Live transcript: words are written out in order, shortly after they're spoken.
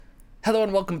Hello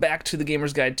and welcome back to the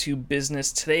Gamer's Guide to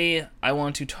Business. Today I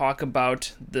want to talk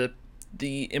about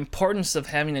the importance of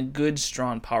having a good,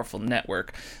 strong, powerful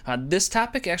network. This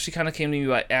topic actually kind of came to me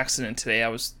by accident today. I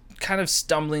was kind of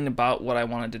stumbling about what I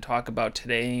wanted to talk about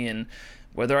today and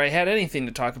whether I had anything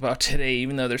to talk about today,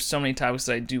 even though there's so many topics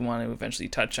that I do want to eventually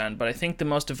touch on. But I think the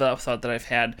most developed thought that I've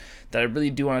had that I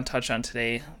really do want to touch on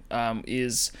today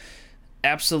is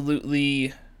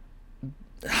absolutely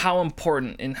how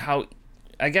important and how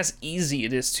easy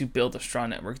it is to build a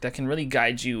strong network that can really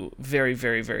guide you very,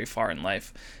 very, very far in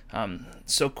life.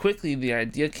 So quickly, the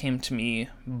idea came to me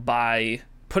by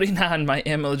putting on my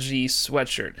MLG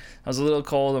sweatshirt. I was a little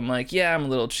cold. I'm like, yeah, I'm a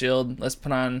little chilled. Let's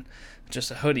put on just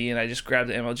a hoodie. And I just grabbed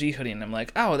the MLG hoodie and I'm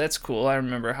like, oh, that's cool. I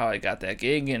remember how I got that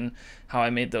gig and how I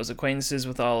made those acquaintances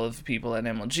with all of the people at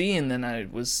MLG. And then I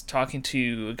was talking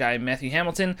to a guy, Matthew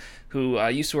Hamilton, who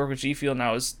used to work with G Fuel.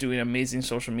 Now is doing amazing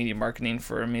social media marketing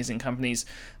for amazing companies.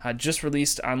 Just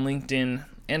released on LinkedIn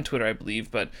and Twitter, I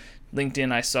believe. But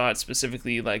LinkedIn, I saw it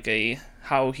specifically like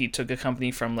how he took a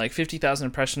company from like 50,000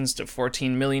 impressions to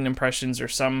 14 million impressions or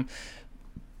some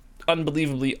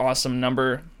unbelievably awesome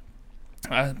number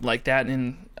like that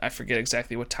in, I forget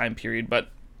exactly what time period, but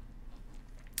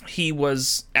he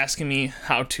was asking me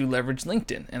how to leverage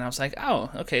LinkedIn, and I was like, oh,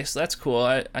 okay, so that's cool.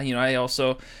 I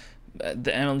also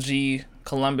the MLG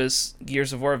Columbus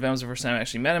Gears of War event was the first time I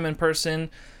actually met him in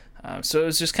person, so it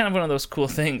was just kind of one of those cool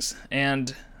things.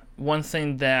 And one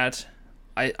thing that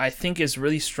I think is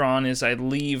really strong is I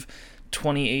leave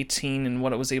 2018 and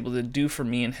what it was able to do for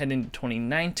me and head into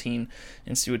 2019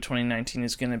 and see what 2019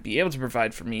 is going to be able to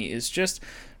provide for me is just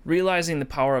realizing the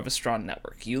power of a strong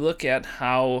network. You look at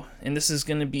how, and this is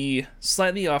going to be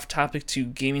slightly off topic to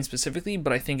gaming specifically,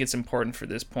 but I think it's important for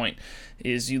this point,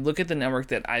 is you look at the network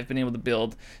that I've been able to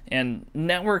build, and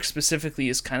network specifically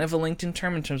is kind of a LinkedIn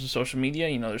term in terms of social media.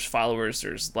 You know, there's followers,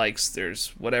 there's likes,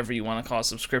 there's whatever you want to call it,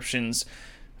 subscriptions,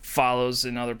 follows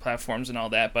in other platforms and all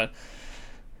that, but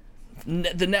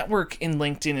the network in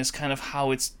LinkedIn is kind of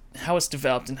how it's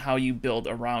developed and how you build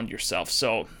around yourself.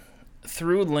 So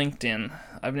through LinkedIn,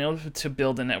 I've been able to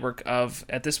build a network of,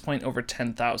 at this point, over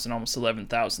 10,000, almost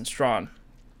 11,000 strong.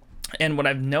 And what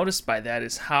I've noticed by that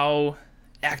is how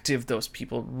active those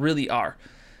people really are.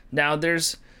 Now,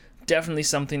 there's definitely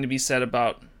something to be said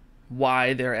about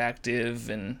why they're active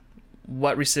and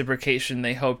what reciprocation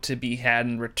they hope to be had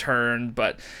in return,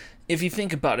 but if you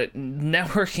think about it,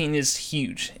 networking is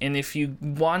huge, and if you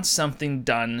want something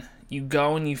done, you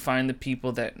go and you find the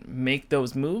people that make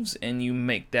those moves, and you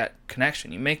make that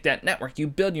connection, you make that network, you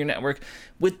build your network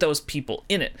with those people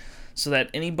in it, so that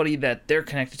anybody that they're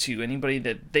connected to, anybody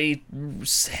that they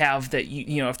have that,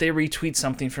 you know, if they retweet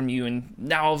something from you, and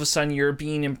now all of a sudden you're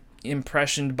being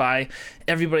impressioned by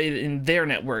everybody in their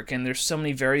network, and there's so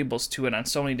many variables to it on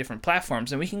so many different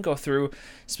platforms, and we can go through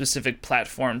specific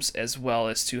platforms as well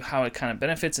as to how it kind of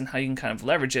benefits and how you can kind of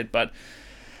leverage it, but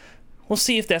we'll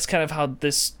see if that's kind of how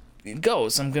this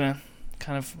goes. I'm gonna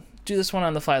kind of do this one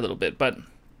on the fly a little bit, but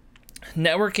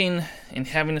networking and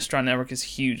having a strong network is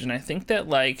huge, and I think that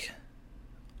like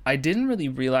I didn't really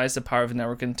realize the power of a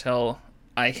network until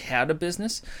I had a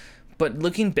business, but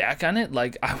looking back on it,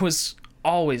 like I was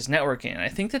always networking. I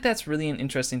think that that's really an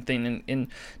interesting thing, and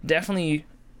definitely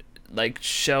like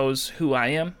shows who I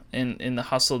am in the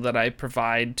hustle that I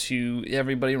provide to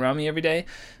everybody around me every day.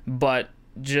 But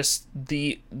just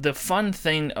the fun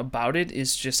thing about it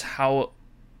is just how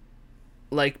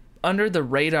like under the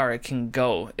radar it can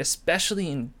go,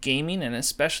 especially in gaming and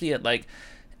especially at like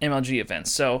MLG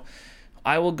events. So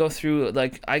I will go through,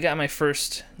 like, I got my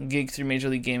first gig through Major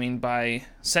League Gaming by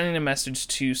sending a message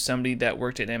to somebody that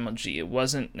worked at MLG. It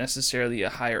wasn't necessarily a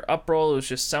higher up role. It was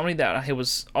just somebody that I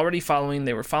was already following.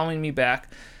 They were following me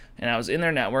back, and I was in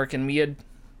their network, and we had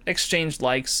exchanged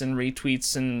likes and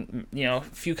retweets and, you know, a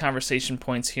few conversation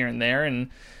points here and there.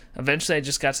 And eventually I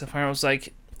just got to the point where I was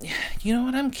like, you know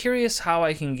what, I'm curious how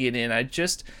I can get in. I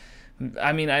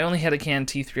only had a Canon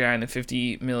T3i and a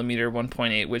 50mm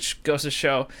 1.8, which goes to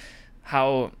show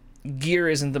how gear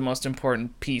isn't the most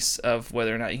important piece of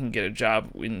whether or not you can get a job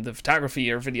in the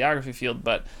photography or videography field,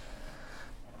 but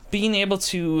being able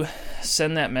to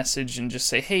send that message and just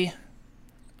say, hey,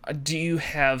 do you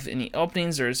have any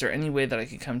openings, or is there any way that I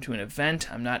could come to an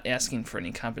event? I'm not asking for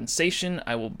any compensation.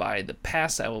 I will buy the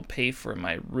pass. I will pay for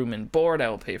my room and board. I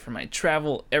will pay for my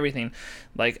travel, everything.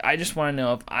 Like, I just want to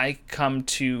know if I come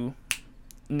to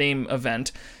name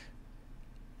event,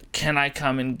 can I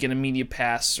come and get a media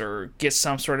pass or get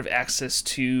some sort of access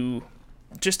to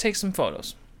just take some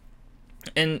photos?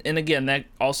 And again, that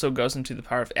also goes into the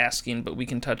power of asking, but we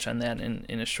can touch on that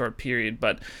in a short period.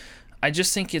 But I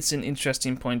just think it's an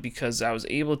interesting point because I was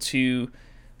able to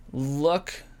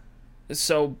look,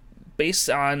 so based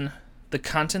on the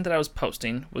content that I was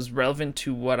posting was relevant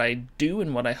to what I do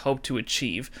and what I hope to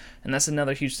achieve. And that's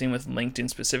another huge thing with LinkedIn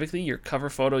specifically. Your cover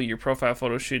photo, your profile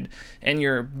photo and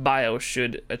your bio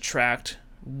should attract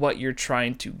what you're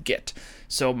trying to get.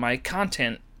 So my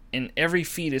content in every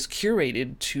feed is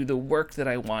curated to the work that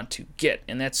I want to get.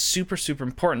 And that's super, super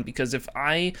important, because if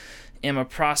I am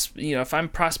if I'm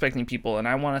prospecting people and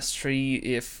I want to see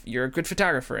if you're a good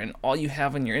photographer and all you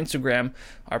have on your Instagram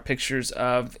are pictures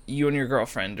of you and your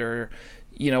girlfriend, or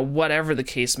whatever the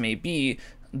case may be,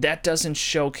 that doesn't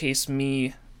showcase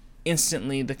me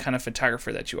instantly the kind of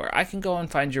photographer that you are. I can go and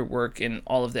find your work and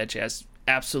all of that jazz,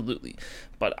 absolutely,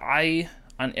 but I,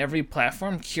 on every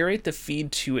platform, curate the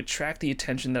feed to attract the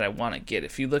attention that I want to get.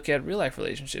 If you look at real life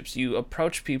relationships, you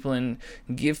approach people and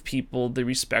give people the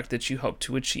respect that you hope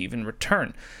to achieve in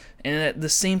return. And the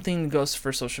same thing goes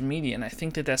for social media. And I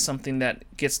think that that's something that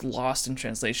gets lost in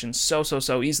translation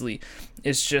so easily.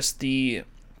 It's just the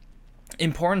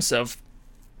importance of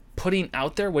putting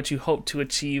out there what you hope to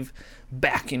achieve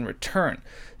back in return.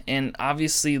 And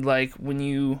obviously, like, when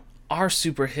you are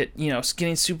super hit,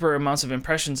 getting super amounts of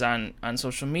impressions on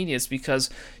social media, it's because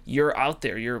you're out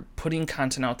there, you're putting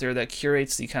content out there that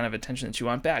curates the kind of attention that you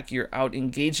want back. You're out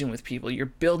engaging with people, you're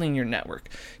building your network,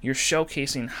 you're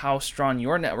showcasing how strong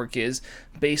your network is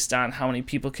based on how many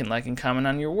people can like and comment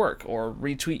on your work, or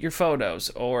retweet your photos,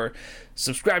 or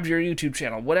subscribe to your YouTube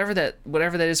channel, whatever that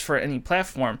is for any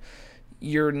platform.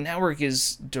 Your network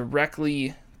is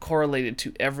directly correlated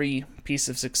to every piece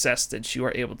of success that you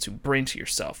are able to bring to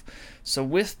yourself. So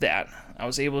with that, I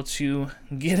was able to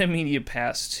get a media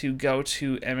pass to go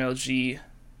to MLG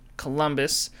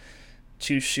Columbus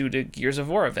to shoot a Gears of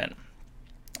War event.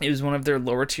 It was one of their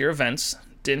lower tier events,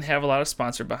 didn't have a lot of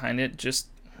sponsor behind it, just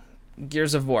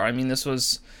Gears of War. I mean, this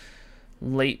was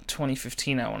late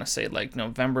 2015, I want to say, like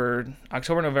October,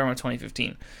 November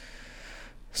 2015.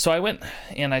 So I went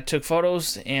and I took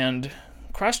photos and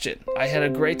crushed it. I had a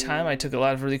great time. I took a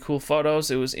lot of really cool photos.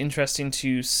 It was interesting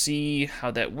to see how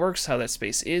that works, how that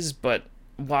space is, but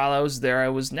while I was there, I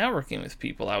was networking with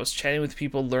people. I was chatting with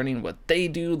people, learning what they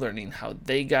do, learning how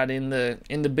they got in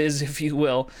the biz, if you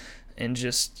will, and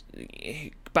just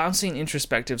bouncing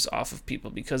introspectives off of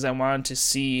people, because I wanted to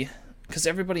see, because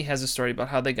everybody has a story about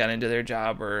how they got into their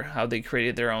job or how they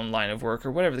created their own line of work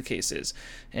or whatever the case is.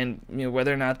 And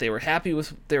whether or not they were happy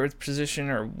with their position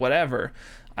or whatever,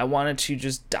 I wanted to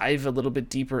just dive a little bit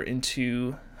deeper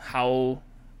into how,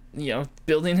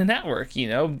 building a network.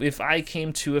 If I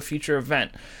came to a future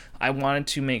event, I wanted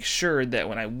to make sure that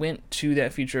when I went to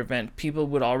that future event, people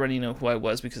would already know who I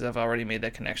was, because I've already made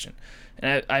that connection.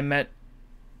 And I met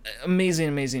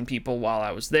amazing people while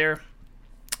I was there.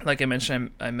 Like I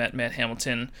mentioned, I met Matt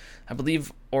Hamilton. I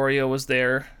believe Oreo was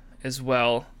there as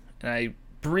well. And I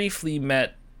briefly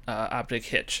met Optic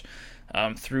Hitch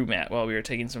through Matt while we were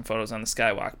taking some photos on the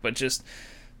Skywalk. But just,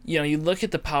 you look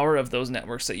at the power of those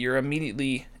networks that you're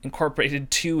immediately incorporated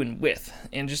to and with,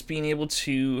 and just being able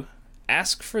to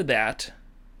ask for that,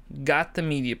 got the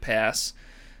media pass,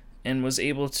 and was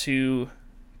able to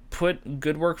put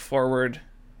good work forward,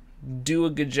 do a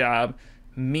good job,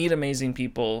 meet amazing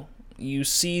people. You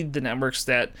see the networks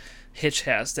that Hitch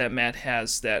has, that Matt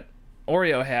has, that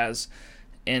Oreo has,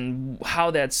 and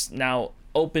how that's now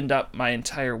opened up my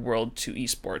entire world to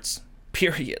esports,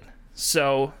 period.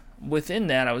 So within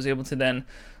that, I was able to then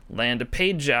land a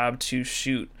paid job to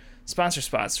shoot sponsor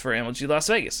spots for MLG Las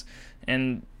Vegas.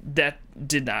 And that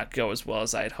did not go as well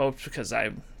as I had hoped, because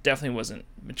I definitely wasn't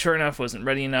mature enough, wasn't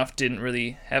ready enough, didn't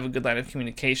really have a good line of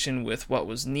communication with what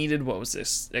was needed, what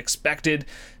was expected,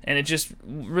 and it just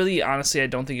really, honestly, I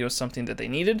don't think it was something that they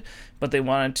needed, but they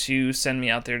wanted to send me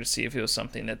out there to see if it was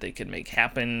something that they could make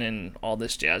happen and all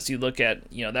this jazz. You look at,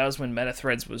 that was when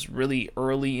MetaThreads was really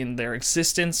early in their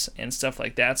existence and stuff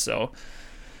like that, so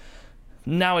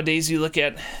nowadays you look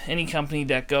at any company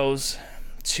that goes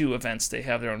to events, they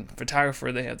have their own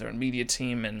photographer, they have their own media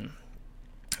team, and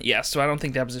yeah, so I don't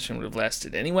think that position would have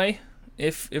lasted anyway,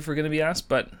 if we're going to be honest.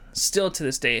 But still, to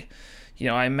this day,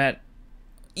 I met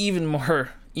even more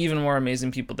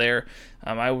amazing people there.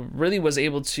 I really was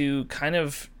able to kind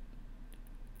of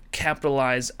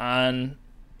capitalize on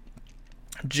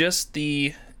just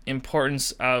the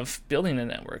importance of building a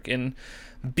network and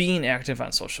being active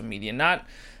on social media, not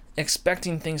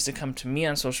expecting things to come to me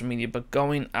on social media, but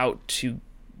going out to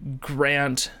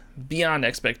grant beyond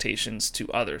expectations to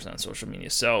others on social media.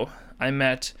 So I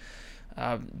met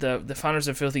the founders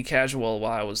of Filthy Casual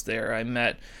while I was there. I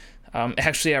met,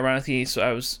 actually, ironically, so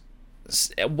I was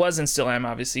was and still am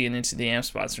obviously an Into the Am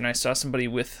sponsor, and I saw somebody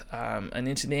with an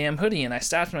Into the Am hoodie, and I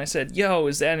stopped and I said, yo,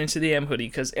 is that an Into the Am hoodie?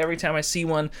 Because every time I see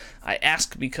one, I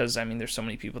ask, because I mean there's so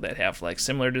many people that have like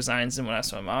similar designs and whatnot,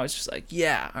 so I'm always just like,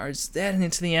 yeah, or is that an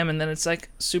Into the Am? And then it's like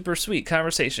super sweet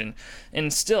conversation,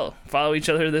 and still follow each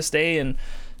other this day and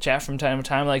chat from time to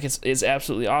time. Like it's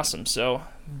absolutely awesome. So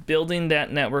building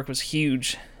that network was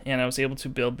huge, and I was able to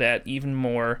build that even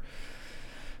more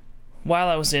while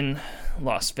I was in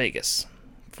Las Vegas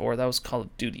for, that was Call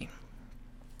of Duty.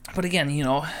 But again, you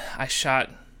know, I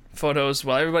shot photos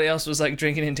while everybody else was like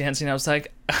drinking and dancing. I was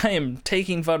like, I am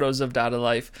taking photos of Data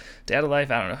Life. Data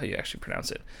Life, I don't know how you actually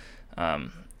pronounce it.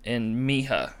 And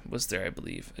Miha was there, I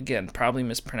believe. Again, probably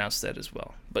mispronounced that as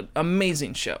well. But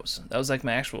amazing shows. That was like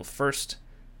my actual first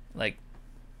like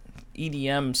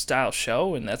EDM style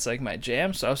show, and that's like my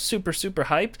jam. So I was super, super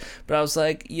hyped. But I was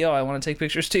like, yo, I want to take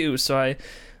pictures too. So I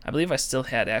believe I still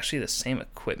had actually the same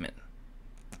equipment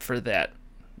for that.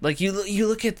 Like you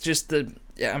look at just the,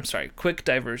 I'm sorry, quick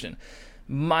diversion.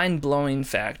 Mind-blowing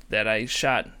fact that I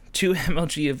shot 2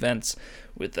 MLG events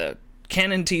with a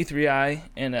Canon T3i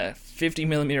and a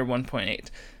 50mm 1.8.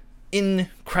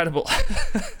 Incredible.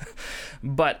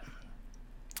 But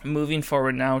moving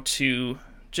forward now to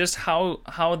just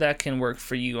how that can work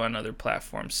for you on other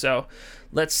platforms. So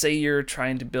let's say you're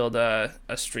trying to build a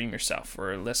stream yourself,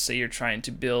 or let's say you're trying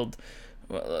to build,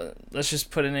 let's just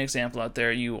put an example out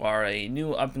there. You are a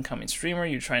new up-and-coming streamer.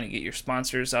 You're trying to get your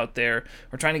sponsors out there,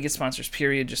 or trying to get sponsors,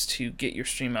 period, just to get your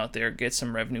stream out there, get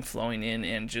some revenue flowing in,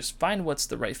 and just find what's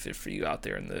the right fit for you out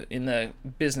there in the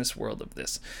business world of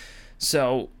this.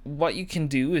 So what you can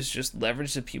do is just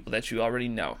leverage the people that you already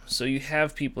know. So you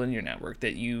have people in your network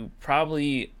that you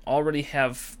probably already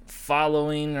have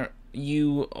following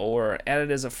you or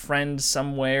added as a friend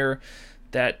somewhere,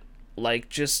 that like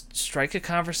just strike a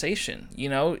conversation. You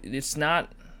know, it's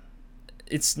not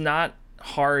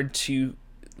hard to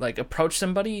like approach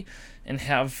somebody and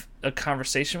have a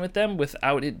conversation with them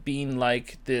without it being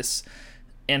like this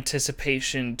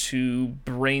anticipation to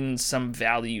bring some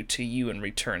value to you in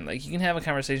return. Like you can have a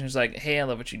conversation that's like, hey, I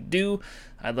love what you do,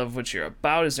 I love what you're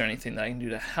about, is there anything that I can do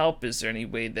to help, is there any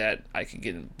way that I could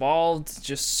get involved?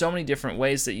 Just so many different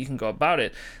ways that you can go about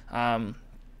it. I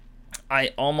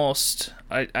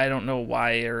don't know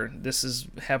why, or this has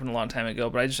happened a long time ago,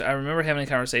 but I remember having a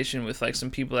conversation with like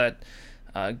some people at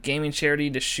gaming charity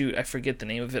to shoot, I forget the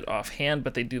name of it offhand,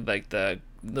 but they do like the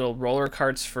little roller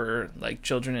carts for like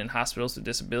children in hospitals with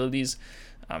disabilities.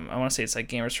 I want to say it's like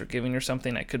Gamers for Giving or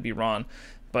something. I could be wrong,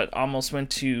 but almost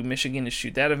went to Michigan to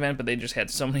shoot that event, but they just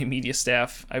had so many media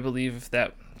staff. I believe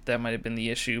that might have been the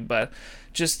issue. But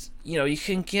just, you know, you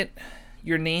can get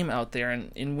your name out there,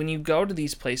 and when you go to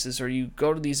these places, or you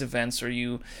go to these events, or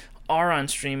you are on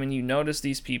stream and you notice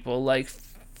these people, like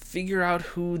figure out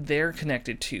who they're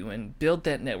connected to and build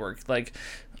that network. Like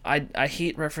I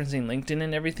hate referencing LinkedIn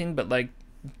and everything, but like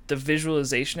the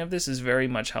visualization of this is very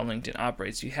much how LinkedIn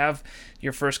operates. You have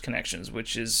your first connections,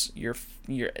 which is your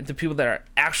the people that are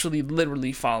actually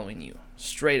literally following you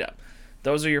straight up.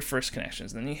 Those are your first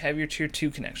connections. Then you have your tier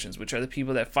 2 connections, which are the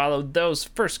people that follow those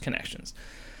first connections.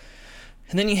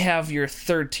 And then you have your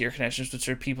third tier connections, which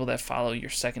are people that follow your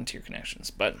second tier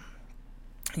connections. But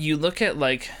you look at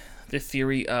like the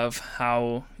theory of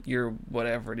how you're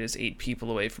whatever it is, 8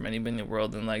 people away from anybody in the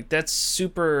world, and like that's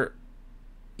super,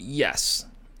 yes.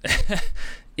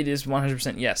 It is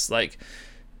 100% yes. Like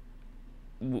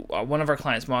one of our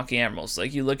clients, Milwaukee Admirals,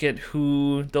 like you look at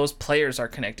who those players are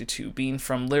connected to, being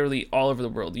from literally all over the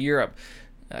world, Europe,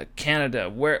 Canada,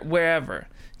 wherever,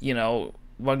 you know.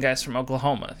 One guy's from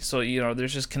Oklahoma, so you know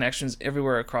there's just connections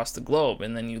everywhere across the globe.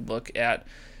 And then you look at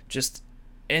just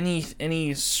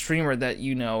any streamer that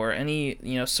you know, or any,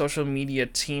 you know, social media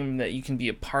team that you can be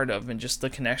a part of, and just the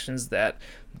connections that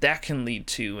can lead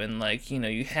to. And like, you know,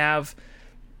 you have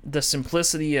the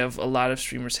simplicity of a lot of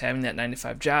streamers having that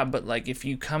 9-to-5 job, but like if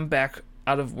you come back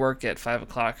out of work at 5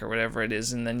 o'clock or whatever it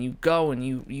is, and then you go and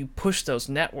you push those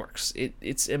networks,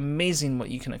 it's amazing what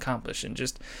you can accomplish. And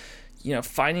just, you know,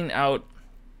 finding out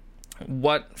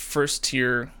what first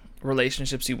tier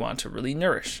relationships you want to really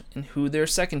nourish and who their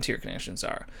second tier connections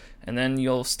are, and then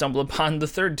you'll stumble upon the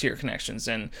third tier connections.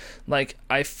 And like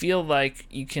I feel like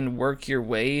you can work your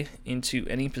way into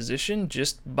any position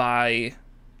just by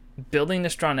building a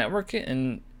strong network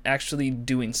and actually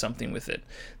doing something with it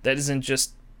that isn't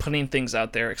just putting things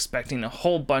out there expecting a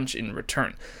whole bunch in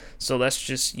return. So let's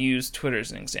just use Twitter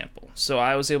as an example. So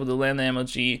I was able to land the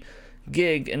MLG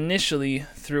gig initially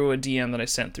through a DM that I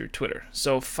sent through Twitter.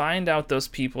 So find out those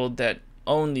people that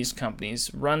own these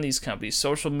companies, run these companies,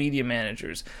 social media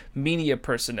managers, media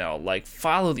personnel, like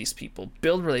follow these people,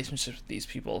 build relationships with these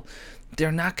people.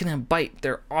 They're not gonna bite.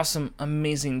 They're awesome,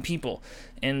 amazing people,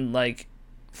 and like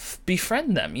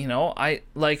befriend them. I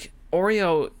like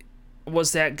Oreo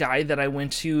was that guy that I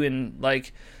went to, and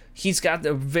like he's got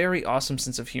a very awesome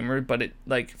sense of humor, but it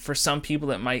like for some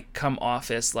people it might come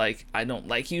off as like I don't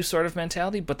like you sort of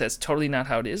mentality, but that's totally not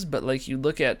how it is. But like you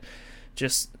look at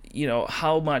just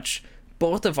how much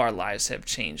both of our lives have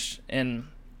changed, and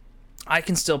I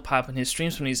can still pop in his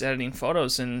streams when he's editing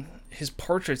photos, and his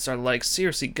portraits are like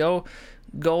seriously go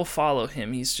follow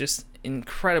him. He's just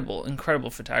incredible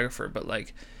photographer, but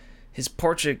like his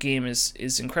portrait game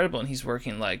is incredible, and he's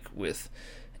working like with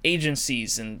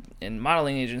agencies and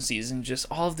modeling agencies and just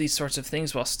all of these sorts of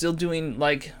things while still doing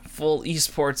like full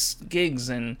esports gigs,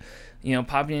 and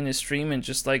popping in his stream, and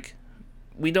just like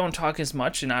we don't talk as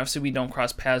much, and obviously we don't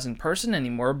cross paths in person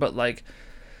anymore, but like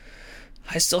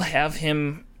I still have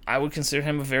him. I would consider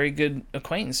him a very good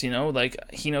acquaintance, like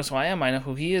he knows who I am, I know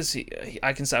who he is.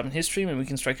 I can stop in his stream and we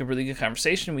can strike a really good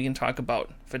conversation. We can talk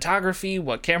about photography,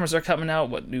 what cameras are coming out,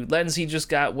 what new lens he just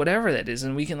got, whatever that is,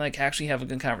 and we can like actually have a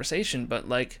good conversation. But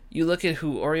like you look at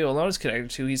who Oreo alone is connected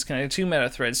to, he's connected to Meta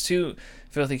Threads, to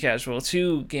Filthy Casual,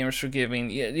 to Gamers for Giving.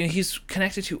 He's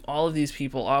connected to all of these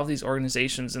people, all of these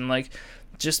organizations, and like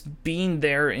just being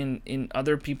there in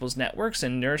other people's networks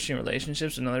and nourishing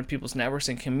relationships in other people's networks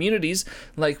and communities,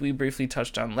 like we briefly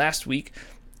touched on last week,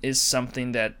 is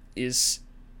something that is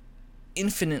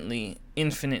infinitely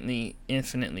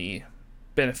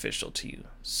beneficial to you.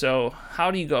 So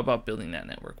how do you go about building that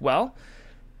network? Well,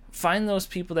 find those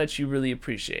people that you really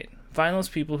appreciate. Find those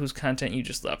people whose content you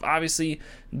just love. Obviously,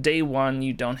 day one,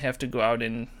 you don't have to go out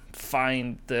and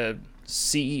find the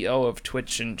CEO of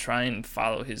Twitch and try and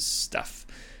follow his stuff.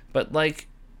 But like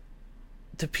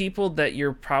the people that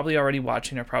you're probably already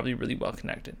watching are probably really well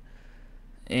connected.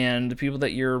 And the people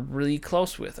that you're really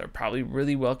close with are probably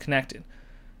really well connected.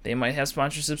 They might have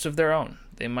sponsorships of their own.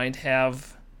 They might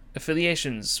have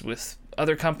affiliations with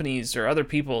other companies or other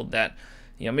people that,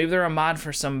 maybe they're a mod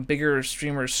for some bigger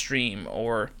streamer's stream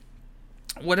or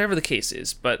whatever the case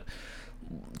is. But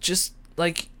just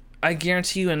like, I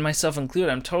guarantee you, and myself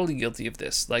included, I'm totally guilty of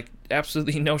this. Like,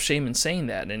 absolutely no shame in saying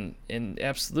that, and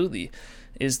absolutely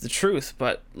is the truth.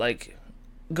 But, like,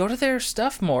 go to their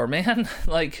stuff more, man.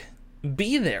 Like,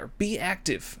 be there. Be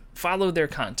active. Follow their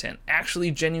content. Actually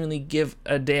genuinely give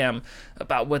a damn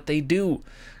about what they do.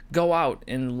 Go out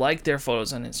and like their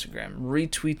photos on Instagram.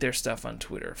 Retweet their stuff on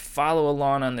Twitter. Follow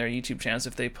along on their YouTube channels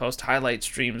if they post highlight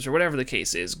streams or whatever the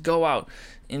case is. Go out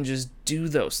and just do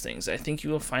those things. I think you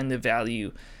will find the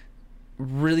value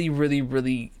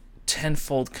really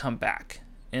tenfold come back,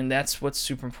 and that's what's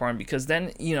super important, because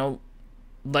then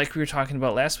like we were talking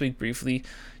about last week briefly,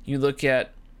 you look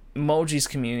at Moji's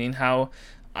community and how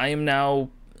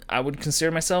I would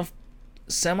consider myself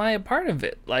semi a part of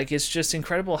it. Like, it's just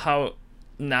incredible how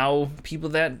now people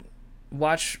that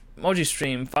watch Moji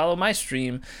stream follow my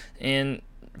stream and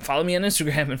follow me on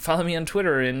Instagram and follow me on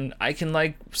Twitter, and I can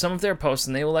like some of their posts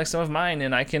and they will like some of mine,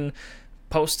 and I can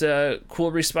post a cool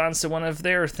response to one of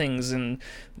their things, and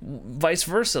vice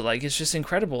versa. Like, it's just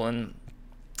incredible. And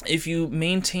if you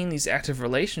maintain these active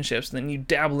relationships, then you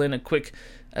dabble in a quick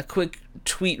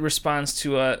tweet response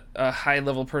to a high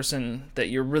level person that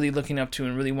you're really looking up to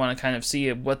and really want to kind of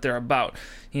see what they're about.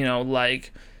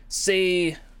 Like,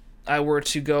 say I were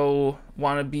to go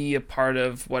want to be a part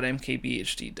of what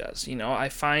MKBHD does. I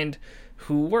find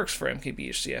who works for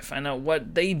MKBHD. I find out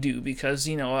what they do, because,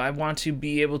 I want to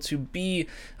be able to be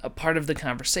a part of the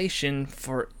conversation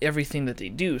for everything that they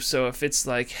do. So if it's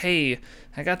like, hey,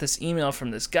 I got this email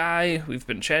from this guy, we've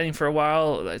been chatting for a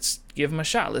while, let's give him a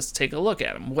shot, let's take a look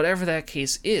at him, whatever that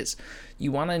case is,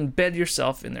 you want to embed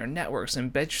yourself in their networks,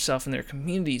 embed yourself in their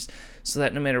communities, so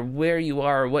that no matter where you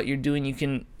are or what you're doing,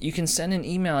 you can send an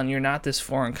email and you're not this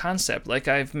foreign concept. Like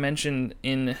I've mentioned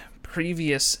in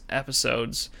previous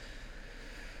episodes,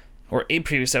 or a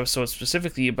previous episode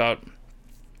specifically, about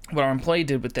what our employee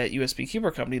did with that USB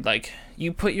keyboard company. Like,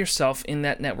 you put yourself in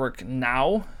that network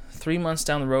now, 3 months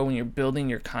down the road, when you're building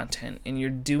your content and you're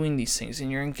doing these things and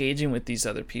you're engaging with these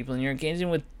other people and you're engaging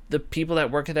with the people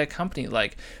that work at that company.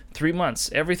 Like, 3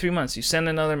 months, every 3 months, you send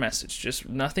another message. Just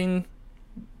nothing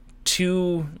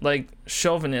too like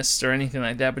chauvinist or anything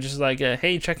like that, but just like,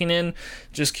 hey, checking in,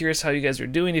 just curious how you guys are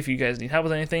doing. If you guys need help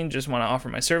with anything, just want to offer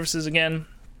my services again.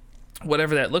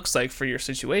 Whatever that looks like for your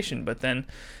situation. But then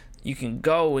you can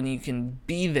go and you can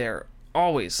be there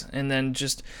always, and then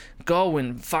just go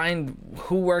and find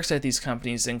who works at these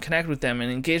companies and connect with them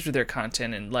and engage with their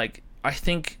content. And like, I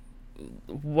think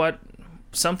what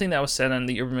something that was said on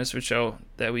the Urban Misfit show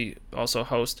that we also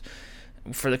host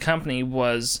for the company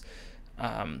was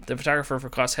the photographer for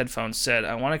Cost Headphones said,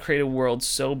 I want to create a world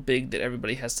so big that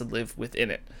everybody has to live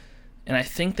within it. And I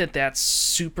think that that's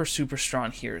super, super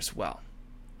strong here as well.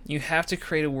 You have to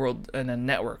create a world and a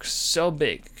network so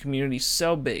big, community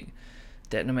so big,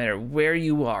 that no matter where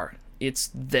you are,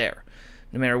 it's there.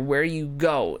 No matter where you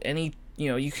go,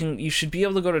 you should be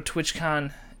able to go to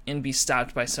TwitchCon and be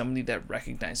stopped by somebody that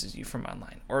recognizes you from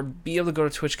online, or be able to go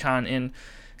to TwitchCon and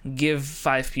give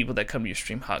 5 people that come to your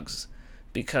stream hugs,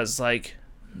 because like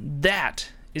that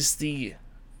is the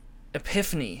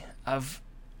epiphany of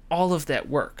all of that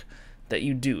work that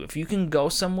you do. If you can go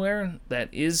somewhere that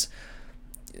is,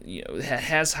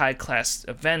 has high class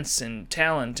events and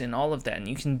talent and all of that, and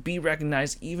you can be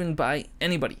recognized even by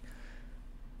anybody,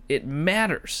 it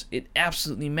matters. It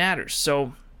absolutely matters.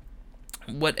 So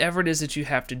whatever it is that you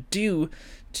have to do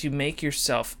to make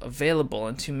yourself available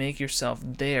and to make yourself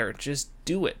there, just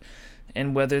do it.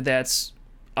 And whether that's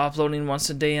uploading once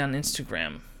a day on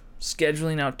Instagram,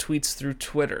 scheduling out tweets through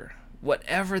Twitter,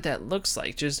 whatever that looks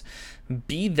like, just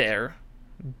be there,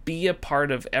 be a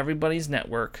part of everybody's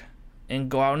network, and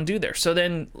go out and do there. So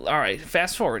then, all right,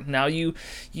 fast forward. Now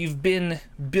you've been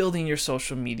building your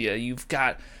social media. You've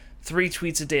got 3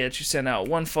 tweets a day that you send out,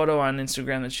 1 photo on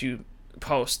Instagram that you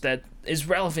post that is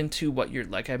relevant to what you're,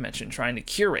 like I mentioned, trying to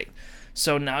curate.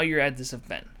 So now you're at this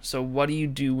event. So what do you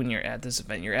do when you're at this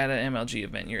event? You're at an MLG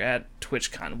event, you're at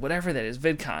TwitchCon, whatever that is,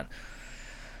 VidCon.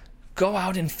 Go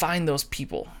out and find those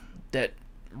people that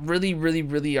really, really,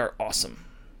 really are awesome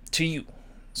to you.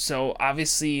 So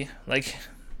obviously, like,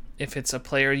 if it's a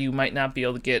player, you might not be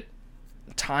able to get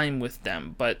time with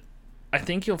them, but I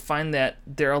think you'll find that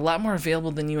they're a lot more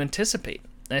available than you anticipate.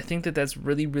 And I think that that's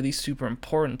really, really super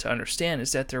important to understand,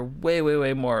 is that they're way, way,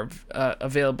 way more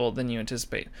available than you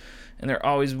anticipate. And they're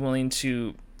always willing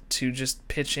to just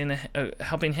pitch in a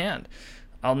helping hand.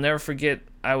 I'll never forget,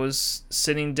 I was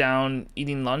sitting down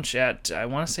eating lunch at, I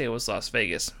want to say it was Las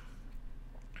Vegas.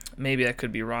 Maybe I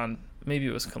could be wrong. Maybe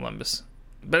it was Columbus.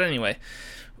 But anyway,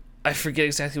 I forget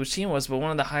exactly which team it was, but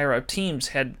one of the higher up teams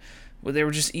they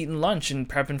were just eating lunch and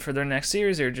prepping for their next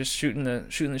series. They were just shooting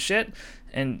the shit,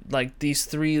 and like these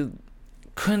 3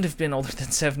 couldn't have been older than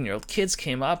 7-year-old kids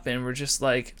came up and were just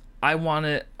like, I want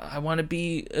to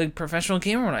be a professional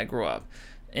gamer when I grow up.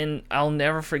 And I'll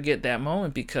never forget that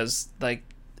moment, because like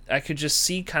I could just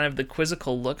see kind of the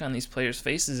quizzical look on these players'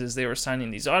 faces as they were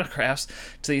signing these autographs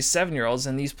to these 7-year-olds,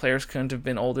 and these players couldn't have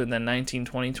been older than 19,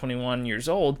 20, 21 years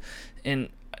old. And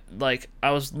like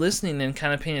I was listening and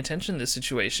kind of paying attention to the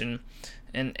situation,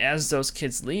 and as those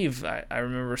kids leave, I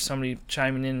remember somebody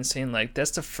chiming in and saying, like,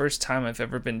 that's the first time I've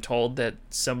ever been told that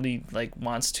somebody like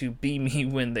wants to be me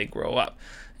when they grow up.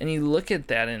 And you look at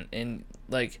that and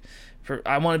like,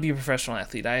 I want to be a professional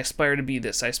athlete, I aspire to be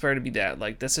this, I aspire to be that.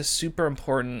 Like, that's a super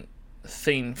important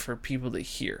thing for people to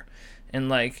hear. And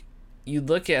like, you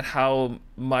look at how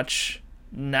much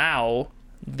now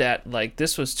that, like,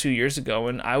 this was 2 years ago,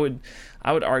 and I would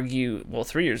argue, well,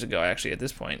 3 years ago actually at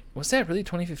this point. Was that really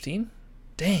 2015?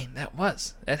 Dang,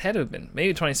 that had to have been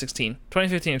maybe 2015 or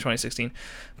 2016.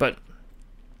 But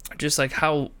just like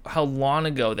how long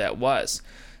ago that was,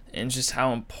 and just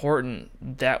how important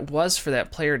that was for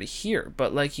that player to hear.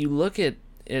 But like, you look at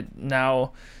it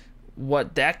now,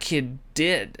 what that kid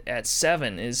did at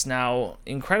 7 is now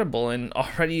incredible and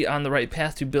already on the right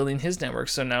path to building his network.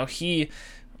 So now he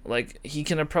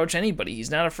can approach anybody.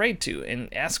 He's not afraid to,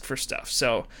 and ask for stuff.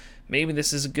 So maybe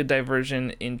this is a good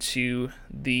diversion into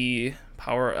the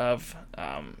power of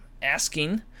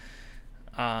asking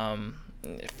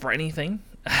for anything.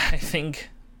 I think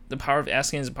the power of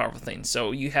asking is a powerful thing.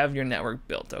 So you have your network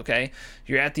built, okay?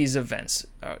 You're at these events.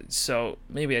 So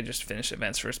maybe I just finished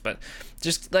events first, but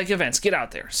just like events, get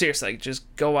out there. Seriously, like, just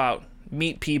go out,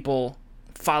 meet people,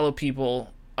 follow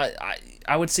people.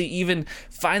 I would say even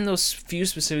find those few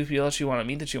specific people that you want to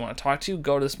meet, that you want to talk to.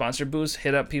 Go to the sponsor booths,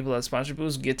 hit up people at sponsor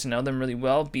booths, get to know them really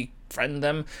well, befriend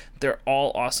them. They're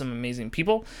all awesome, amazing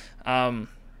people.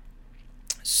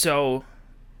 So,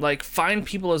 like, find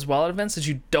people as well at events that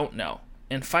you don't know,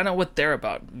 and find out what they're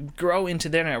about. Grow into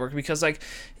their network, because like,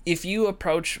 if you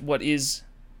approach what is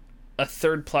a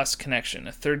third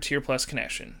tier plus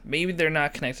connection, maybe they're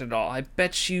not connected at all. I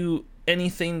bet you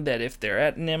anything that if they're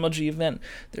at an MLG event,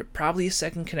 they're probably a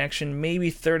second connection, maybe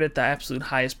third at the absolute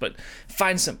highest. But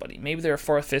find somebody, maybe they're a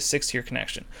 4th, 5th, 6th tier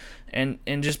connection, and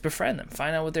just befriend them.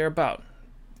 Find out what they're about.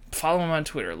 Follow them on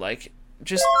Twitter. Like,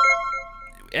 just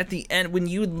at the end, when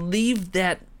you leave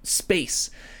that space,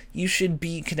 you should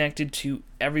be connected to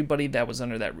everybody that was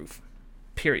under that roof.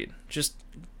 Period. Just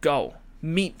go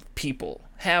meet people,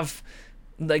 have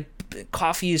like,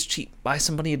 coffee is cheap. Buy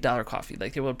somebody $1 coffee.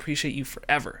 Like, they will appreciate you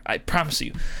forever. I promise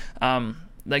you.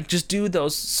 Like, just do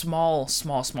those small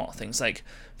things. Like,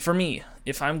 for me,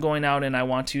 if I'm going out and I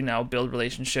want to now build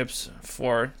relationships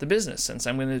for the business, since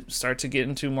I'm going to start to get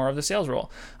into more of the sales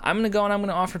role, I'm going to go and I'm going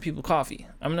to offer people coffee.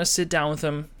 I'm going to sit down with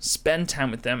them, spend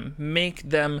time with them, make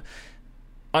them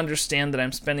understand that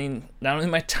I'm spending not only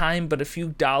my time, but a few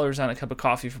dollars on a cup of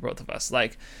coffee for both of us.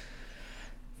 Like,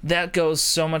 that goes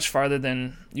so much farther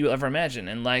than you'll ever imagine.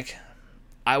 And, like,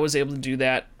 I was able to do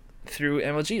that through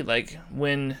MLG. Like,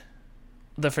 when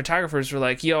the photographers were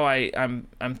like, yo,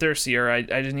 I'm thirsty, or I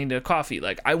just need a coffee.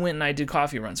 Like, I went and I did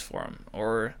coffee runs for them.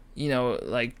 Or, you know,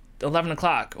 like 11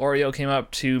 o'clock, Oreo came up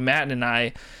to Matt and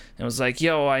I and was like,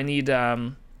 yo, we need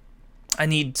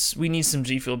some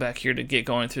G Fuel back here to get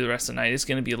going through the rest of the night. It's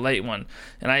going to be a late one.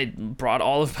 And I brought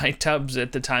all of my tubs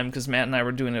at the time because Matt and I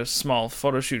were doing a small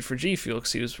photo shoot for G Fuel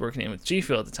because he was working in with G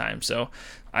Fuel at the time. So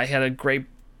I had a great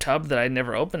tub that I'd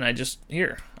never opened. I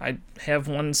have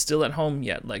one still at home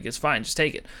yet. Like, it's fine, just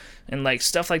take it. And, like,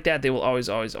 stuff like that they will always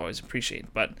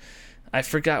appreciate. But I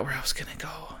forgot where I was gonna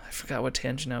go. I forgot what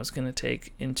tangent I was gonna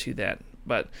take into that.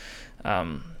 But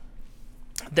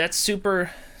that's super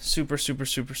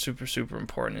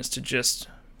important, is to just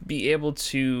be able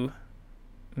to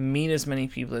meet as many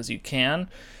people as you can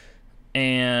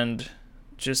and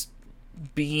just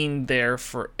being there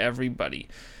for everybody.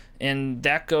 And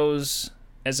that goes,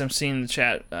 as I'm seeing in the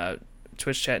chat,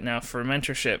 Twitch chat now, for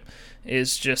mentorship,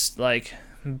 is just, like,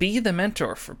 be the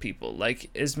mentor for people. Like,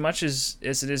 as much as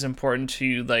it is important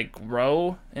to, like,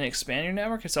 grow and expand your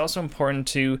network, it's also important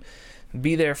to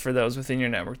be there for those within your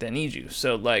network that need you.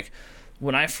 So, like,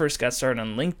 when I first got started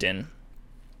on LinkedIn,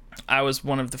 I was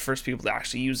one of the first people to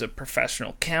actually use a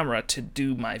professional camera to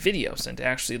do my videos and to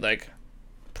actually, like,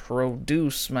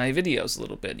 produce my videos a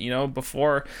little bit. You know,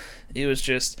 before it was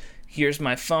just, here's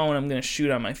my phone, I'm going to shoot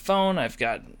on my phone, I've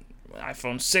got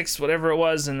iPhone 6, whatever it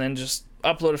was, and then just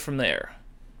upload it from there.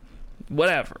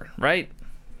 Whatever, right?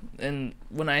 And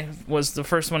when I was the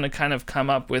first one to kind of come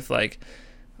up with, like,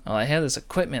 oh, I have this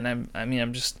equipment,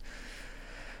 I'm just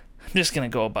going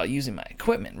to go about using my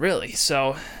equipment, really.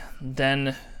 So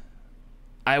then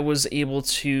I was able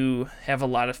to have a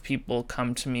lot of people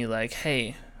come to me like,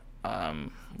 hey,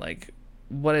 like,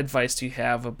 what advice do you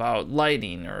have about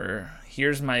lighting? Or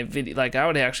here's my video. Like, I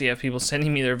would actually have people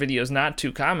sending me their videos, not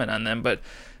to comment on them, but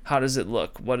how does it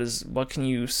look? What can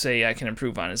you say I can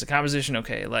improve on? Is the composition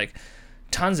okay? Like,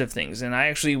 tons of things. And I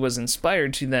actually was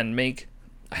inspired to then make,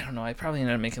 I don't know, I probably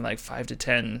ended up making like 5 to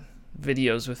 10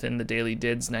 videos within the Daily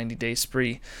Dids 90-day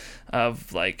spree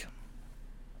of, like,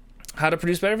 how to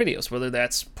produce better videos, whether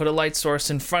that's put a light source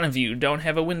in front of you, don't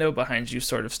have a window behind you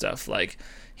sort of stuff. Like,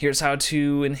 here's how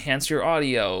to enhance your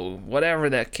audio, whatever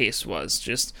that case was.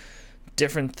 Just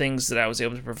different things that I was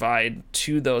able to provide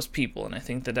to those people, and I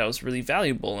think that was really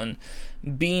valuable. And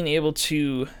being able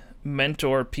to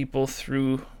mentor people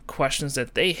through questions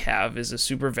that they have is a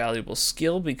super valuable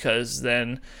skill, because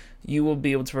then you will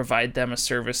be able to provide them a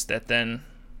service that then,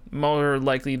 more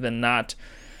likely than not,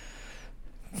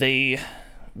 they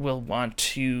will want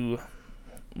to,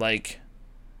 like,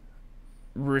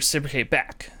 reciprocate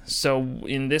back. So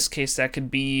in this case, that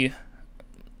could be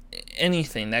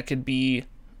anything. That could be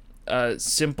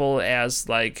simple as,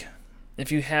 like,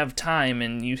 if you have time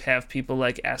and you have people,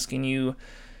 like, asking you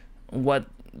what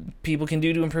people can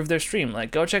do to improve their stream,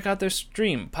 like, go check out their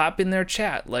stream, pop in their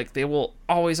chat. Like, they will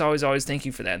always thank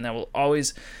you for that, and that will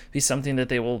always be something that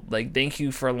they will, like, thank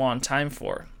you for a long time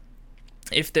for.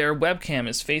 If their webcam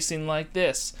is facing like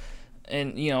this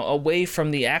and, you know, away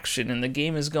from the action, and the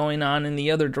game is going on in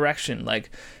the other direction, like,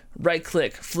 right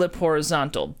click, flip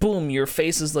horizontal, boom, your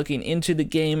face is looking into the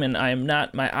game, and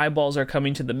my eyeballs are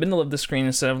coming to the middle of the screen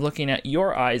instead of looking at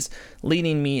your eyes,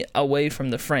 leading me away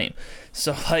from the frame.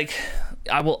 So, like,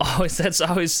 I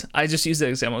just use that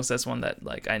example because that's one that,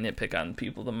 like, I nitpick on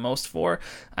people the most for.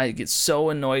 I get so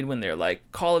annoyed when they're like,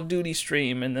 Call of Duty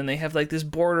stream, and then they have, like, this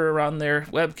border around their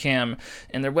webcam,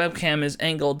 and their webcam is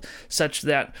angled such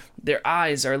that their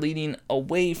eyes are leading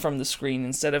away from the screen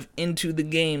instead of into the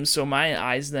game. So my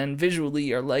eyes then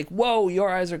visually are like, whoa, your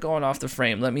eyes are going off the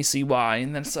frame, let me see why.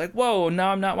 And then it's like, whoa,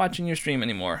 now I'm not watching your stream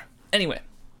anymore. Anyway,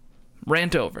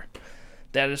 rant over.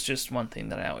 That is just one thing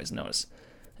that I always notice,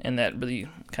 and that really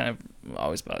kind of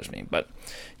always bothers me. But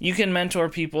you can mentor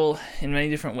people in many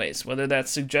different ways, whether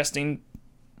that's suggesting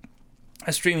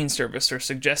a streaming service, or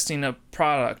suggesting a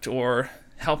product, or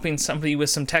helping somebody with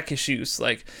some tech issues.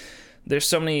 Like, there's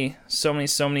so many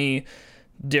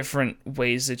different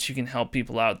ways that you can help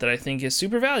people out that I think is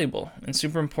super valuable and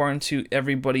super important to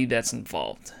everybody that's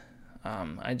involved.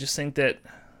 I just think that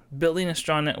building a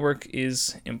strong network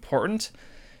is important,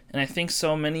 and I think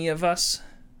so many of us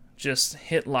just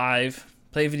hit live,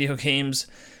 play video games,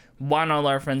 want all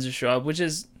our friends to show up, which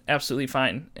is absolutely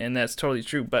fine, and that's totally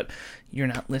true, but you're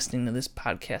not listening to this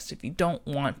podcast if you don't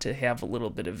want to have a little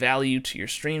bit of value to your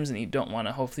streams and you don't want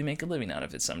to hopefully make a living out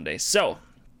of it someday. So,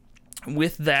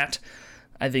 with that,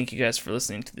 I thank you guys for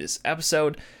listening to this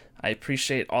episode. I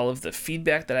appreciate all of the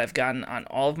feedback that I've gotten on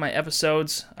all of my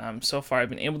episodes. So far, I've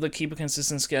been able to keep a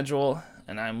consistent schedule,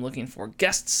 and I'm looking for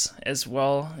guests as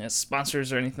well as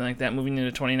sponsors or anything like that moving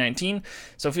into 2019.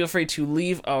 So feel free to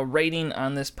leave a rating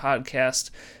on this podcast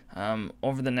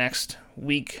over the next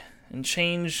week and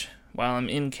change. While I'm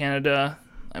in Canada,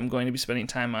 I'm going to be spending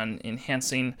time on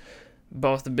enhancing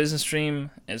both the business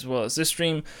stream as well as this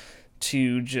stream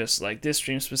to just like this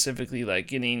stream specifically, like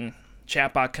getting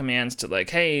chatbot commands to like,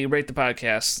 hey, rate the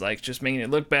podcast, like just making it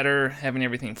look better, having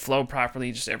everything flow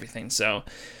properly, just everything. So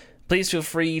please feel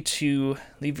free to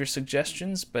leave your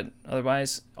suggestions, but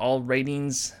otherwise all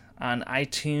ratings on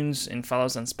iTunes and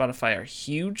follows on Spotify are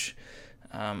huge.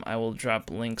 I will drop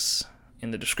links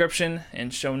in the description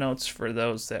and show notes for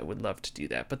those that would love to do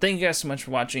that. But thank you guys so much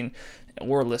for watching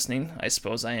or listening. I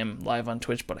suppose I am live on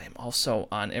Twitch, but I am also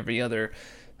on every other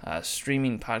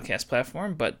streaming podcast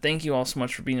platform. But thank you all so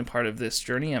much for being a part of this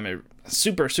journey. I'm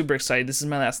super excited. This is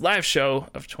my last live show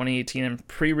of 2018. I'm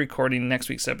pre-recording next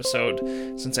week's episode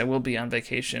since I will be on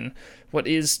vacation. What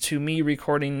is to me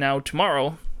recording now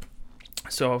tomorrow.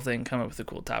 So hopefully I can come up with a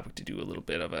cool topic to do a little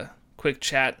bit of a quick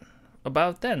chat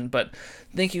about then. But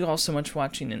thank you all so much for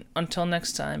watching, and until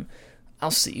next time,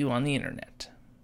 I'll see you on the internet.